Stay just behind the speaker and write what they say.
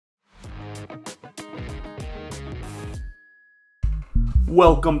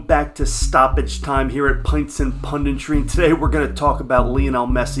Welcome back to Stoppage Time here at Pints and Punditry, and today we're going to talk about Lionel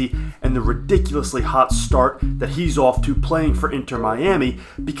Messi and the ridiculously hot start that he's off to playing for Inter Miami,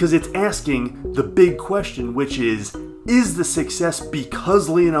 because it's asking the big question, which is the success because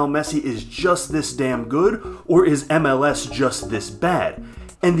Lionel Messi is just this damn good, or is MLS just this bad?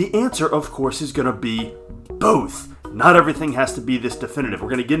 And the answer, of course, is going to be both. Not everything has to be this definitive. We're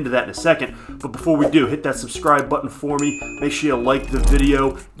going to get into that in a second, but before we do, hit that subscribe button for me. Make sure you like the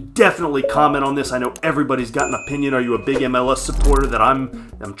video. Definitely comment on this. I know everybody's got an opinion. Are you a big MLS supporter that I'm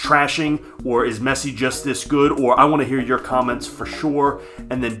trashing, or is Messi just this good? Or I want to hear your comments for sure.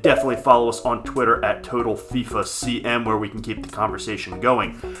 And then definitely follow us on Twitter at TotalFIFACM, where we can keep the conversation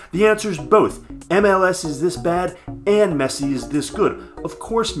going. The answer is both. MLS is this bad, and Messi is this good. Of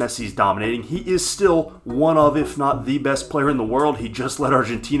course Messi's dominating. He is still one of, if not the best player in the world. He just led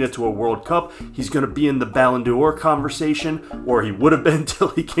Argentina to a World Cup. He's going to be in the Ballon d'Or conversation, or he would have been until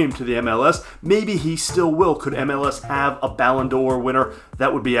he came to the MLS. Maybe he still will. Could MLS have a Ballon d'Or winner?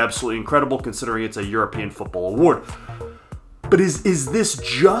 That would be absolutely incredible, considering it's a European football award. But is this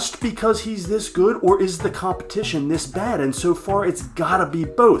just because he's this good, or is the competition this bad? And so far, it's got to be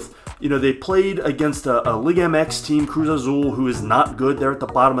both. You know, they played against a Ligue MX team, Cruz Azul, who is not good. They're at the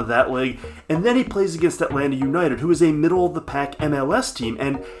bottom of that league. And then he plays against Atlanta United, who is a middle-of-the-pack MLS team.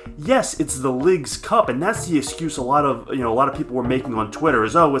 And yes, it's the League's Cup, and that's the excuse a lot of people were making on Twitter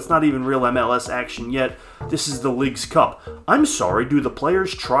is, oh, it's not even real MLS action yet. This is the League's Cup. I'm sorry, do the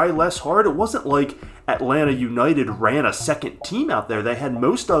players try less hard? It wasn't like Atlanta United ran a second team out there. They had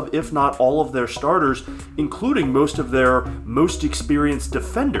most of, if not all of their starters, including most of their most experienced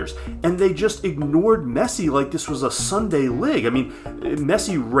defenders. And they just ignored Messi like this was a Sunday league. I mean,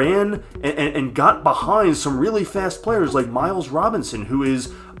 Messi ran and got behind some really fast players like Miles Robinson, who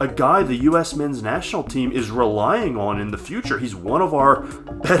is a guy the U.S. men's national team is relying on in the future. He's one of our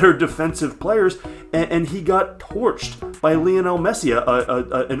better defensive players, and he got torched by Lionel Messi,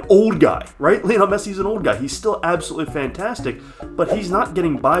 an old guy, right? Lionel Messi's an old guy. He's still absolutely fantastic, but he's not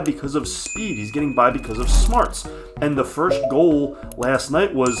getting by because of speed. He's getting by because of smarts. And the first goal last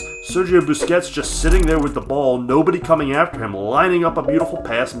night was Sergio Busquets just sitting there with the ball, nobody coming after him, lining up a beautiful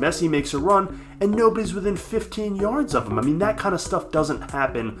pass. Messi makes a run, and nobody's within 15 yards of him. I mean, that kind of stuff doesn't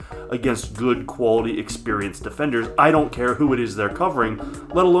happen against good, quality, experienced defenders. I don't care who it is they're covering,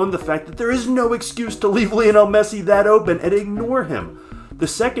 let alone the fact that there is no excuse to leave Lionel Messi that open and ignore him. The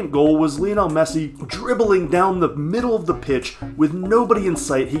second goal was Lionel Messi dribbling down the middle of the pitch with nobody in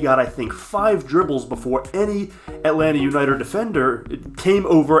sight. He got, I think, 5 dribbles before any Atlanta United defender came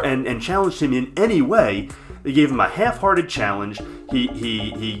over and challenged him in any way. They gave him a half-hearted challenge.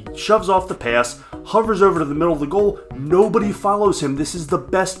 He shoves off the pass, hovers over to the middle of the goal. Nobody follows him. This is the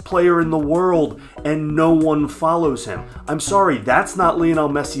best player in the world, and no one follows him. I'm sorry, that's not Lionel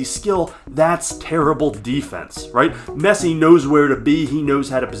Messi's skill. That's terrible defense, right? Messi knows where to be. He knows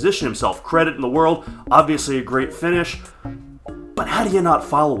how to position himself. Credit in the world. Obviously a great finish. But how do you not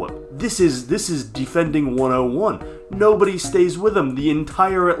follow him? This is defending 101. Nobody stays with him. The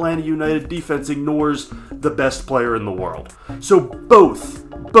entire Atlanta United defense ignores the best player in the world. So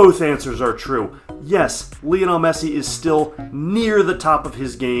both answers are true. Yes, Lionel Messi is still near the top of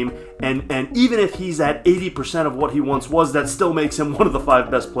his game, and even if he's at 80% of what he once was, that still makes him one of the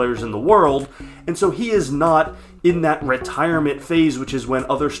 5 best players in the world. And so he is not in that retirement phase, which is when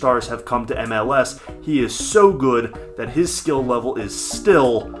other stars have come to MLS. He is so good that his skill level is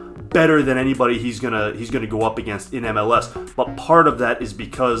still better than anybody he's gonna go up against in MLS. But part of that is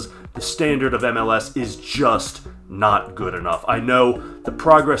because the standard of MLS is just not good enough. I know the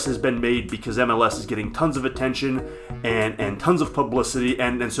progress has been made because MLS is getting tons of attention and tons of publicity,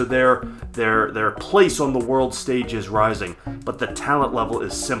 and so their place on the world stage is rising. But the talent level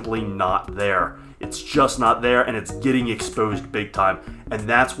is simply not there. It's just not there, and it's getting exposed big time. And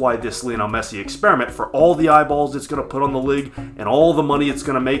that's why this Lionel Messi experiment, for all the eyeballs it's going to put on the league and all the money it's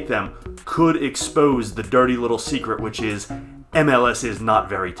going to make them, could expose the dirty little secret, which is MLS is not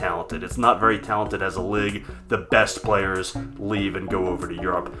very talented. It's not very talented as a league. The best players leave and go over to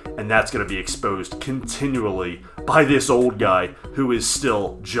Europe, and that's going to be exposed continually by this old guy who is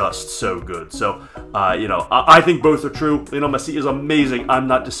still just so good. So, I think both are true. Lionel Messi is amazing. I'm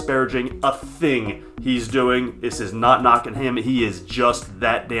not disparaging a thing he's doing. This is not knocking him. He is just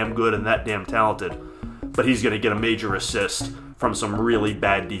that damn good and that damn talented. But he's going to get a major assist from some really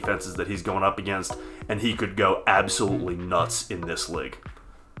bad defenses that he's going up against, and he could go absolutely nuts in this league.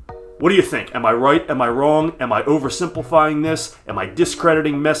 What do you think? Am I right? Am I wrong? Am I oversimplifying this? Am I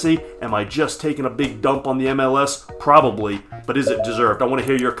discrediting Messi? Am I just taking a big dump on the MLS? Probably, but is it deserved? I want to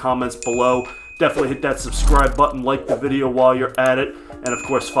hear your comments below. Definitely hit that subscribe button, like the video while you're at it. and of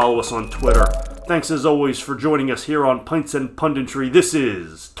course follow us on Twitter. Thanks as always for joining us here on Pints and Punditry. This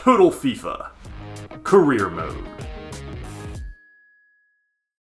is Total FIFA Career Mode.